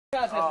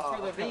Contest is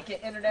for the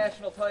vacant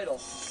international title.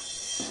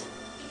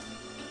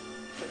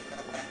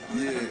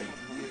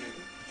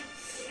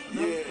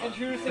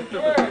 Introducing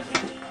first,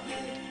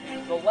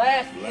 the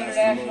last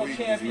international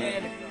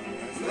champion,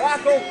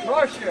 Rocco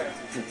Crusher.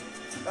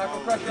 Rocco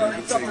Crusher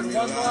already suffered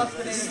one loss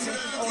today that makes him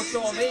oh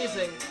so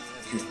amazing.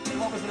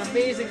 What was an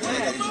amazing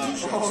match.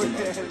 Oh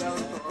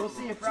yeah, we'll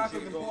see if Rocco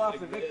can pull off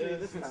the victory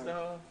this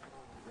time.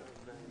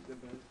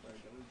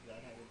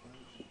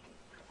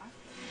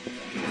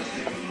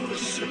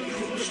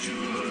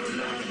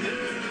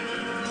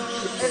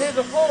 And his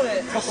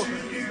opponent,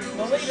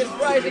 the latest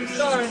rising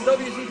star in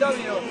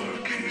WZW,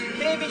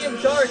 Damien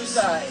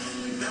Darkside.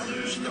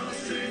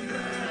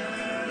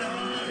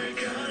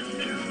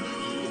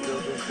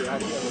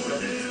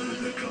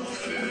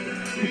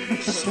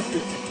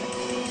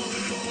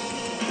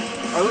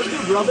 Are those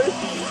two brothers?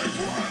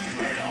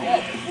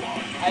 Yes.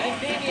 I think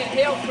Damien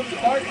hails from the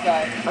dark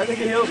side. I think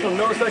he hails from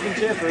No Second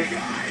Chances.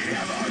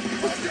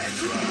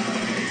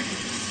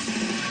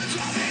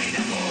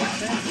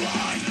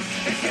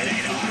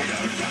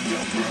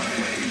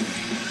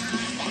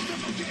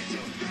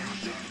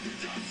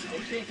 They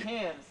shake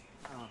hands.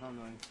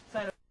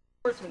 Sign of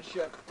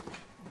sportsmanship.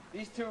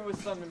 These two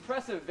with some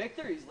impressive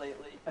victories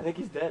lately. I think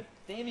he's dead.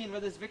 Damien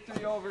with his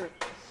victory over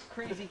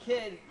Crazy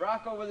Kid.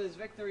 Rocco with his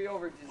victory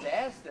over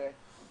Disaster.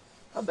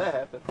 How'd that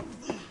happen?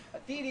 A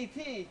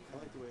DDT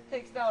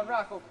takes down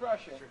Rocco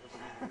Crusher.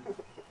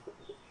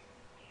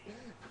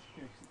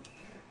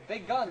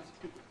 Big Guns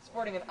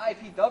sporting an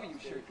IPW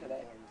shirt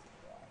today.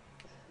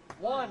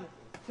 1,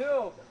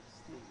 2.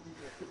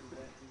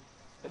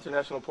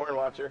 International porn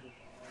watcher.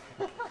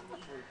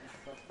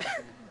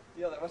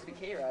 Yo, that must be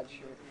K-Rod's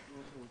shirt.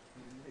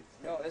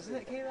 No, isn't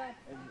it K-Rod?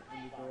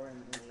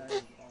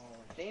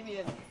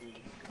 Damien.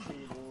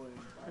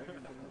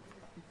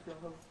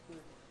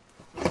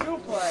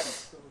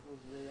 Suplex.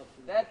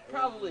 That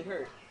probably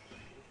hurt.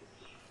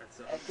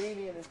 And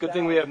Damien is Good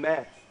thing we have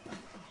Max.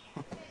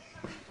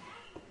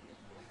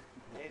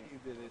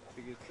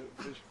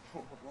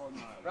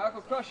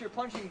 Rocco Crusher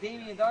punching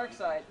Damien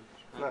Darkside.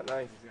 Not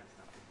nice.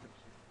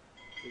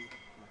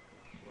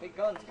 Big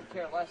Guns could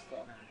care less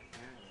though.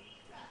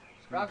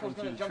 Rocco's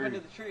gonna jump into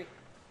the tree.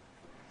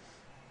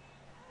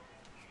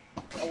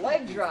 A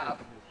leg drop.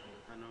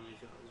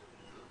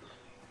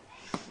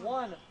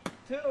 1,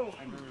 2.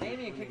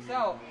 Damien kicks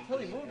out. Until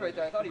he moved right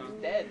there, I thought he was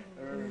dead.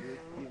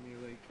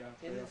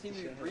 He didn't seem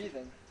to be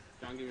breathing.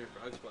 Don't give me a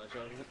frog splash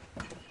on it.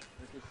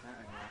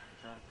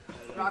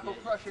 Rocco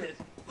Crusher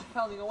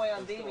pounding away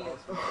on Damien.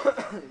 That's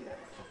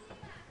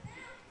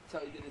how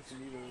he did it to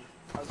me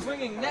though.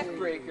 Swinging neck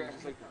breaker.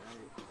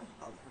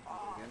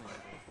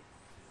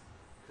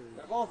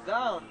 They're both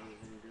down.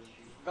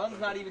 Gun's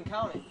not even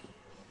counting.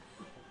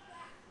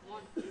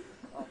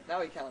 Oh,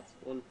 now he counts.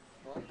 1.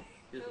 1,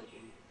 2.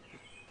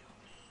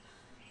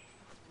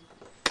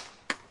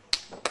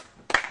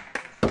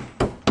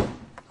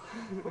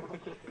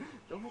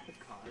 Don't hit the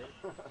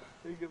car.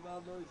 Think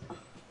about those.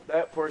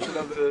 That portion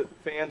of the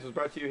fans was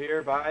brought to you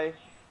here by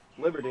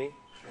Liberty.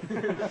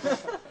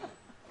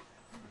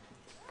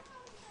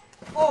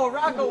 Oh,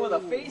 Rocco with a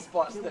face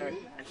buster.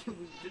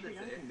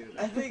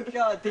 I think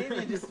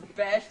Damien just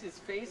bashed his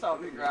face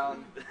off the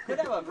ground. Could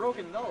have a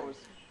broken nose.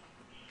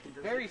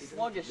 Very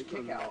sluggish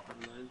kick out.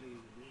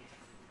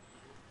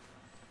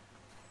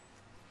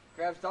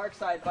 Grabs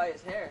Darkside by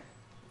his hair.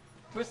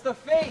 Twist of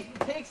fate.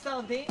 Takes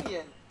down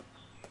Damien.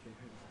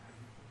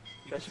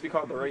 That should be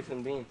called the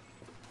Racing Bean.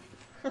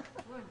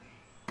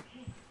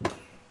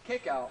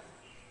 Kick out.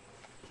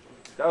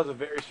 That was a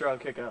very strong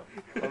kick out,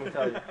 let me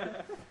tell you.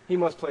 He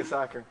must play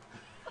soccer.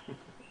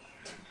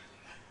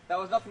 That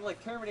was nothing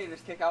like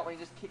Terminator's kick out when he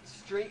just kicked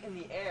straight in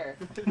the air.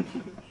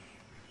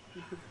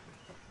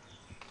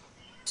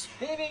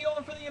 Damien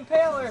going for the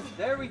impaler.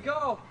 There we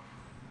go.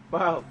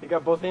 Wow, he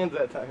got both hands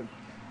that time.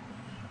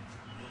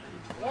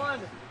 1,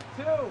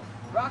 2.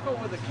 Rocco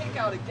with a kick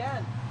out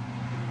again.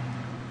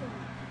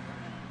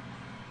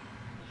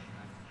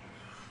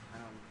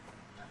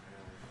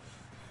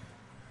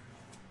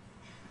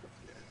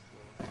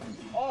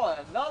 Oh,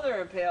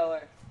 another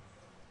impaler.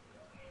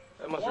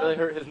 That must 1, really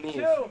hurt his knees.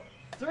 2,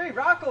 3.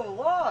 Rocco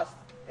lost.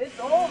 It's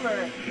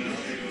over.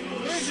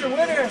 Here's your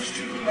winner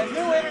and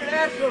new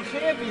international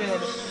champion,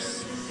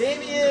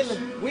 Damien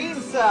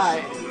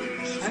Darkside.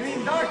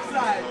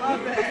 Darkside. My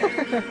bad.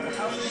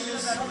 I was thinking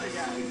of that other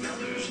guy.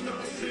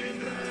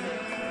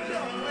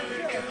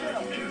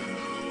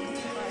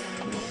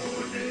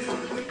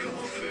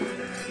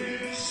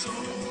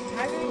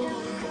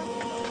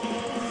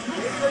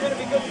 Maybe they're going to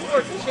be good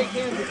sports and shake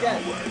hands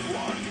again.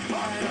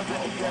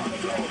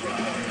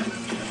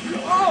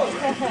 Oh!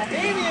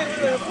 Damien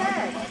with an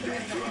attack!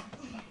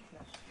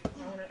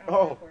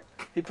 Oh,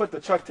 he put the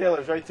Chuck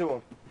Taylors right to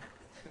him.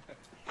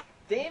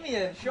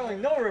 Damien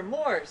showing no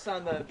remorse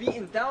on the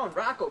beaten down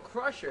Rocco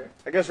Crusher.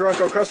 I guess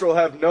Rocco Crusher will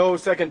have no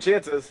second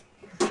chances.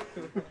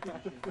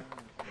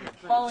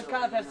 Following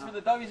contest for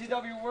the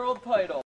WZW World title.